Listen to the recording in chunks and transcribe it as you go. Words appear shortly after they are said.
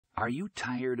Are you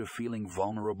tired of feeling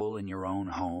vulnerable in your own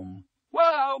home?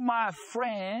 Well, my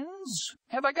friends,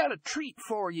 have I got a treat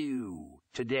for you.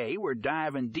 Today we're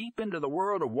diving deep into the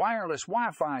world of wireless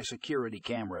Wi-Fi security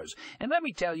cameras. And let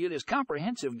me tell you, this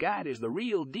comprehensive guide is the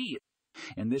real deal.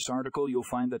 In this article, you'll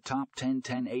find the top 10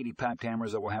 1080 pipe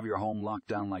cameras that will have your home locked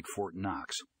down like Fort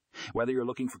Knox. Whether you're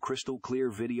looking for crystal clear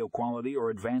video quality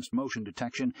or advanced motion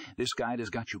detection, this guide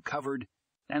has got you covered.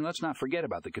 And let's not forget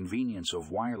about the convenience of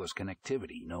wireless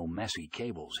connectivity, no messy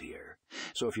cables here.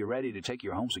 So if you're ready to take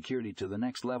your home security to the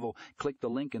next level, click the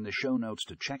link in the show notes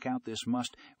to check out this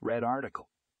must-read article.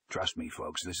 Trust me,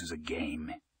 folks, this is a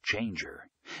game changer.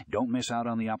 Don't miss out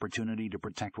on the opportunity to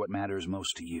protect what matters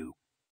most to you.